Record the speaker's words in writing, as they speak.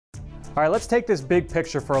All right, let's take this big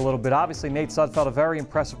picture for a little bit. Obviously, Nate Sudfeld, a very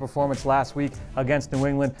impressive performance last week against New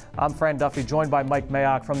England. I'm Fran Duffy, joined by Mike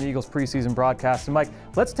Mayock from the Eagles preseason broadcast. And Mike,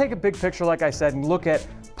 let's take a big picture, like I said, and look at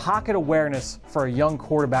pocket awareness for a young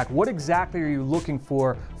quarterback. What exactly are you looking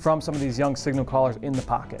for from some of these young signal callers in the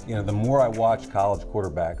pocket? You know, the more I watch college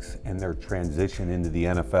quarterbacks and their transition into the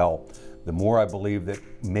NFL, the more I believe that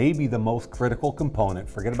maybe the most critical component,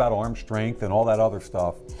 forget about arm strength and all that other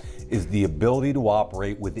stuff, is the ability to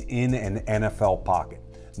operate within an NFL pocket.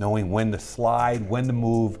 Knowing when to slide, when to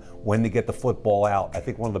move, when to get the football out. I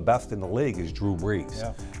think one of the best in the league is Drew Brees.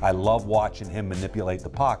 Yeah. I love watching him manipulate the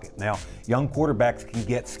pocket. Now, young quarterbacks can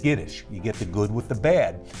get skittish. You get the good with the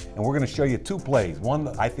bad. And we're going to show you two plays. One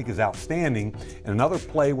that I think is outstanding, and another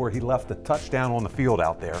play where he left a touchdown on the field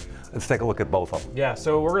out there. Let's take a look at both of them. Yeah,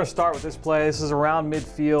 so we're going to start with this play. This is around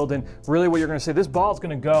midfield, and really what you're going to see, this ball is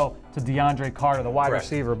going to go to DeAndre Carter, the wide Correct.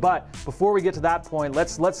 receiver. But before we get to that point,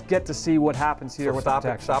 let's get to see what happens here with the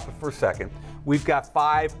protection. Stop it for a second. We've got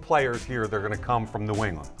 5 players here that are going to come from New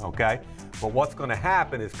England, okay? But what's going to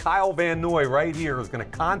happen is Kyle Van Noy right here is going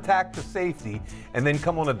to contact the safety and then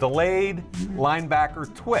come on a delayed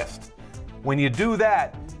linebacker twist. When you do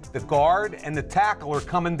that, the guard and the tackle are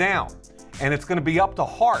coming down, and it's going to be up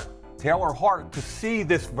to Taylor Hart, to see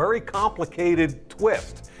this very complicated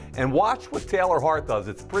twist. And watch what Taylor Hart does.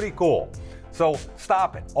 It's pretty cool. So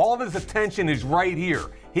stop it. All of his attention is right here.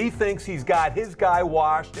 He thinks he's got his guy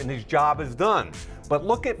washed and his job is done. But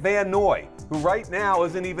look at Van Noy, who right now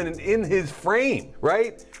isn't even in his frame,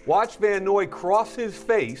 right? Watch Van Noy cross his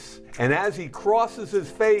face, and as he crosses his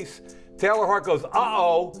face, Taylor Hart goes,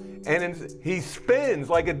 uh-oh, and he spins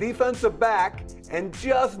like a defensive back and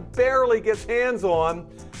just barely gets hands on.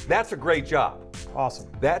 That's a great job.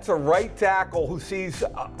 Awesome. That's a right tackle who sees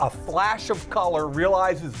a flash of color,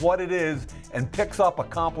 realizes what it is, and picks up a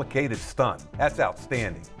complicated stunt. That's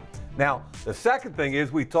outstanding. Now, the second thing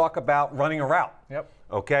is we talk about running a route. Yep.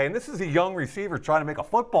 Okay, and this is a young receiver trying to make a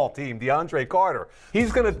football team, DeAndre Carter.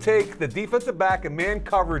 He's going to take the defensive back and man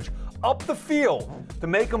coverage up the field to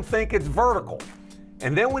make him think it's vertical.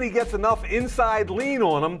 And then when he gets enough inside lean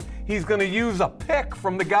on him, he's going to use a pick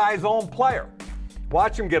from the guy's own player.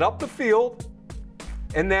 Watch him get up the field,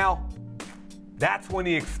 and now that's when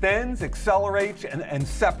he extends, accelerates, and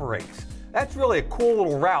separates. That's really a cool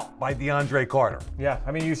little route by DeAndre Carter. Yeah,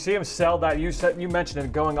 I mean, you see him sell that. You mentioned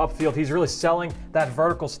it going upfield. He's really selling that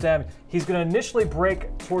vertical stem. He's going to initially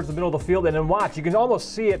break towards the middle of the field, and then watch. You can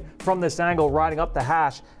almost see it from this angle riding up the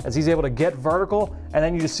hash as he's able to get vertical, and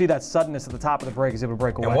then you just see that suddenness at the top of the break. He's able to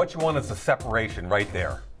break away. And what you want is the separation right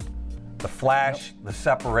there. The flash, the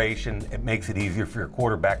separation, it makes it easier for your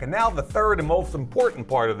quarterback. And now the third and most important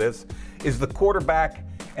part of this is the quarterback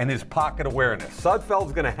and his pocket awareness.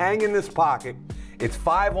 Sudfeld's going to hang in this pocket. It's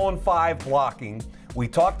 5-on-5 blocking. We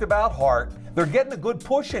talked about Hart. They're getting a good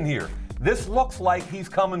push in here. This looks like he's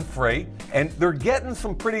coming free, and they're getting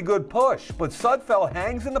some pretty good push. But Sudfeld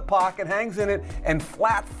hangs in the pocket, hangs in it, and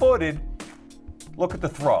flat-footed. Look at the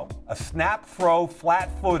throw. A snap throw,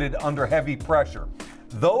 flat-footed under heavy pressure.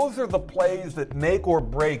 Those are the plays that make or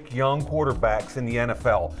break young quarterbacks in the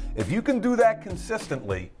NFL. If you can do that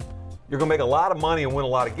consistently, you're going to make a lot of money and win a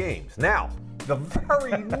lot of games. Now, the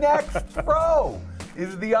very next throw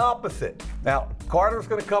is the opposite. Now, Carter's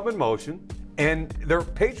going to come in motion, and their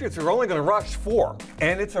Patriots are only going to rush 4,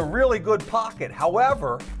 and it's a really good pocket.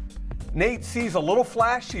 However, Nate sees a little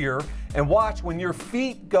flash here, and watch when your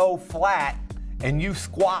feet go flat and you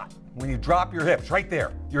squat, when you drop your hips, right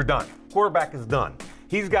there, you're done. Quarterback is done.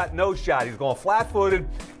 He's got no shot. He's going flat-footed.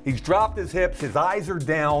 He's dropped his hips. His eyes are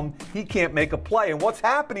down. He can't make a play. And what's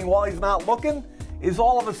happening while he's not looking is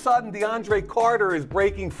all of a sudden DeAndre Carter is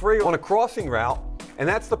breaking free on a crossing route, and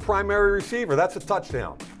that's the primary receiver. That's a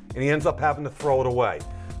touchdown. And he ends up having to throw it away.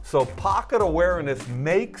 So pocket awareness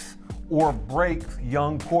makes or breaks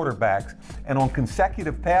young quarterbacks. And on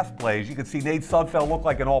consecutive pass plays, you can see Nate Sudfeld look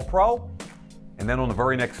like an all-pro, and then on the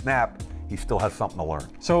very next snap, he still has something to learn.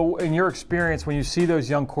 So in your experience, when you see those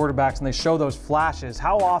young quarterbacks and they show those flashes,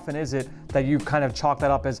 how often is it that you kind of chalk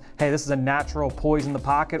that up as, hey, this is a natural poise in the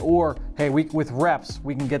pocket, or, hey, with reps,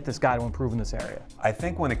 we can get this guy to improve in this area? I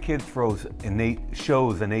think when a kid shows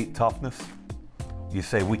innate toughness, you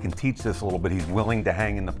say, we can teach this a little bit. He's willing to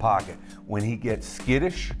hang in the pocket. When he gets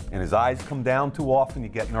skittish and his eyes come down too often, you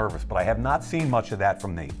get nervous. But I have not seen much of that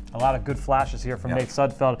from Nate. A lot of good flashes here from Nate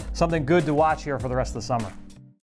Sudfeld. Something good to watch here for the rest of the summer.